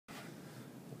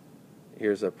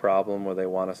Here's a problem where they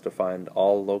want us to find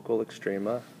all local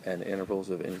extrema and intervals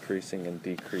of increasing and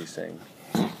decreasing.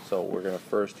 So we're going to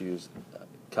first use,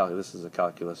 this is a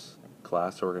calculus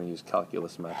class, so we're going to use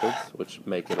calculus methods, which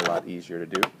make it a lot easier to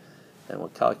do. And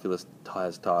what calculus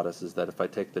has taught us is that if I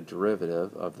take the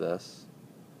derivative of this,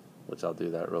 which I'll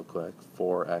do that real quick,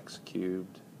 4x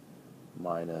cubed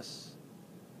minus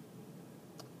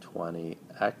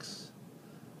 20x,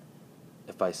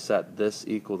 if I set this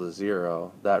equal to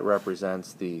 0, that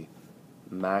represents the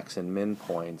max and min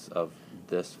points of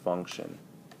this function.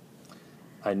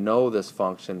 I know this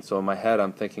function, so in my head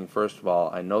I'm thinking, first of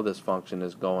all, I know this function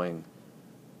is going,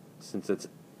 since it's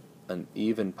an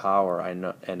even power, I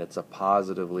know, and it's a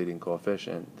positive leading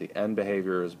coefficient, the end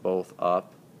behavior is both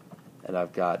up, and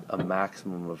I've got a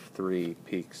maximum of 3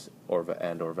 peaks or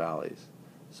valleys.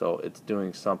 So it's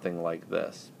doing something like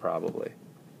this, probably.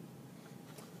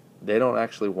 They don't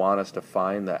actually want us to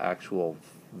find the actual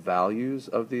values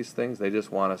of these things. They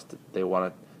just want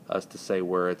us to say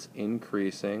where it's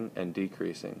increasing and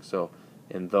decreasing. So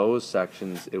in those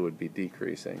sections it would be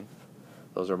decreasing.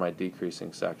 Those are my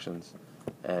decreasing sections.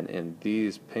 And in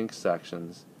these pink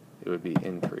sections it would be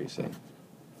increasing,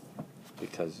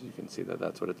 because you can see that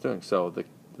that's what it's doing. So the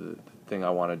thing I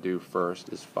want to do first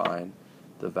is find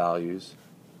the values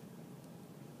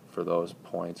for those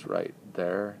points right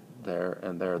there, there,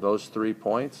 and there. Those 3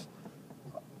 points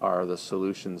are the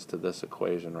solutions to this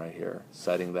equation right here,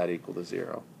 setting that equal to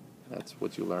 0. That's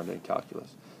what you learned in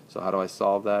calculus. So how do I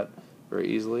solve that? Very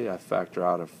easily. I factor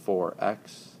out of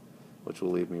 4x, which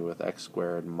will leave me with x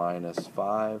squared minus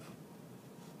 5.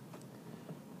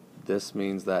 This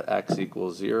means that x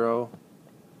equals 0.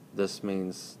 This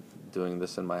means, doing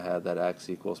this in my head, that x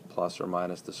equals plus or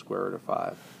minus the square root of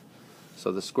 5.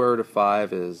 So the square root of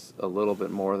 5 is a little bit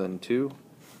more than 2.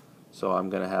 So I'm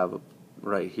going to have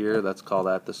right here, let's call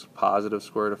that the positive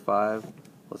square root of 5.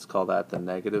 Let's call that the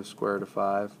negative square root of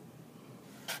 5.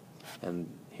 And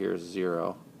here's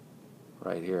 0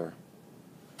 right here.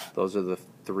 Those are the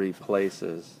 3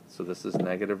 places. So this is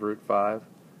negative root 5,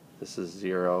 this is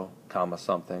 0, comma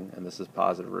something, and this is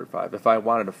positive root 5. If I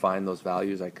wanted to find those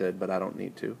values, I could, but I don't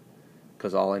need to,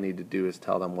 because all I need to do is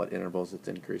tell them what intervals it's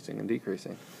increasing and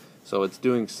decreasing. So it's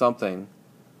doing something.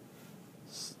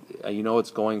 You know,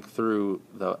 it's going through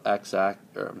the x-axis.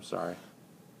 I'm sorry.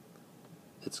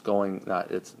 It's going. I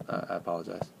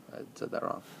apologize. I said that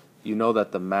wrong. You know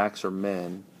that the max or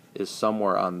min is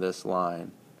somewhere on this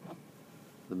line.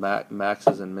 The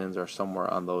maxes and mins are somewhere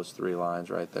on those 3 lines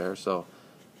right there. So,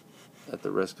 at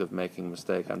the risk of making a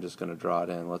mistake, I'm just going to draw it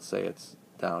in. Let's say it's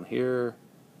down here.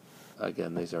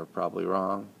 Again, these are probably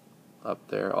wrong. Up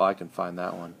there. Oh, I can find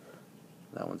that one.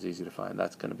 That one's easy to find.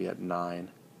 That's going to be at 9.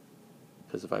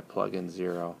 Because if I plug in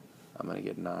 0, I'm going to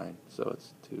get 9. So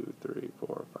it's 2, 3,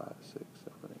 4, 5, 6, 7,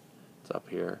 8. It's up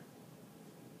here.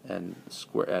 And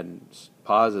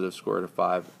positive square root of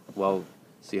 5, well,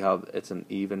 see how it's an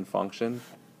even function?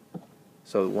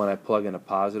 So when I plug in a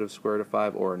positive square root of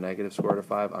 5 or a negative square root of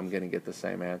 5, I'm going to get the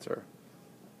same answer.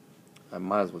 I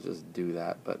might as well just do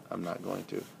that, but I'm not going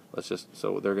to.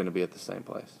 So they're going to be at the same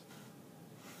place.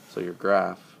 So your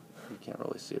graph, you can't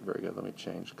really see it very good. Let me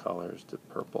change colors to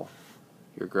purple.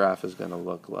 Your graph is going to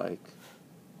look like,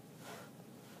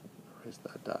 where's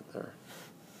that dot there?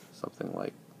 Something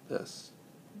like this.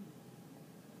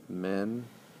 Min,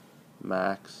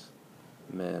 max,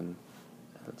 min, and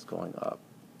it's going up.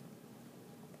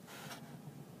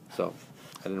 So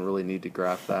I didn't really need to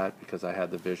graph that because I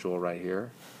had the visual right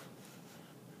here.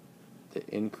 The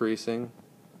increasing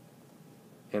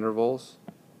intervals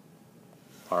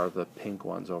are the pink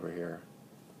ones over here.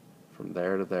 From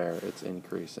there to there, it's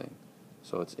increasing.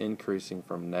 So it's increasing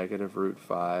from negative root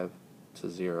 5 to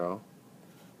 0.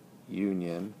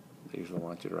 Union, they usually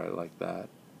want you to write it like that.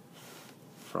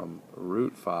 From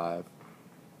root 5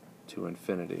 to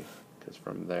infinity, because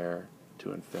from there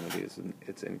to infinity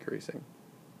it's increasing.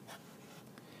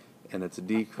 And it's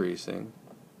decreasing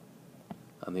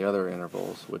on the other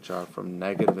intervals, which are from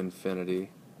negative infinity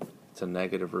to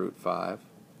negative root 5.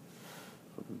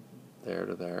 From there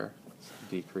to there, it's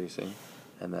decreasing.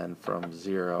 And then from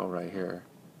 0 right here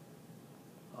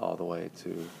all the way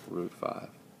to root 5.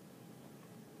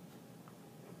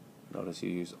 Notice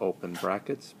you use open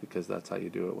brackets because that's how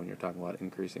you do it when you're talking about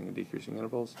increasing and decreasing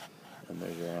intervals. And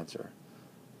there's your answer.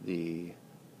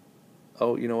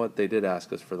 Oh, you know what? They did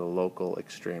ask us for the local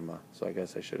extrema, so I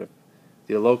guess I should have.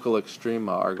 The local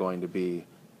extrema are going to be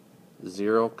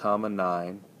 0,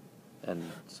 9,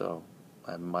 and so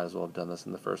I might as well have done this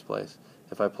in the first place.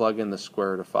 If I plug in the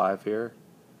square root of 5 here,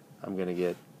 I'm going to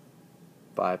get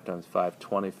 5 times 5,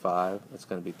 25. That's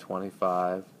going to be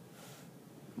 25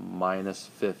 minus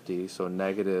 50, so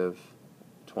negative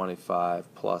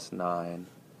 25 plus 9,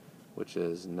 which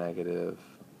is negative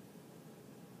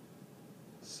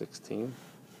 16.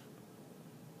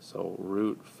 So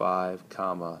root 5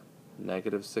 comma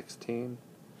negative 16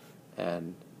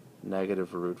 and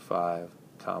negative root 5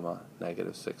 comma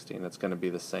negative 16. It's going to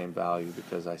be the same value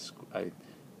because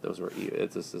those were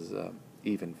this is an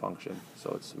even function,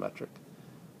 so it's symmetric.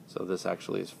 So this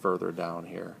actually is further down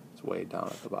here. It's way down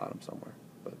at the bottom somewhere,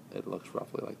 but it looks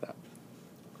roughly like that.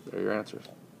 There are your answers.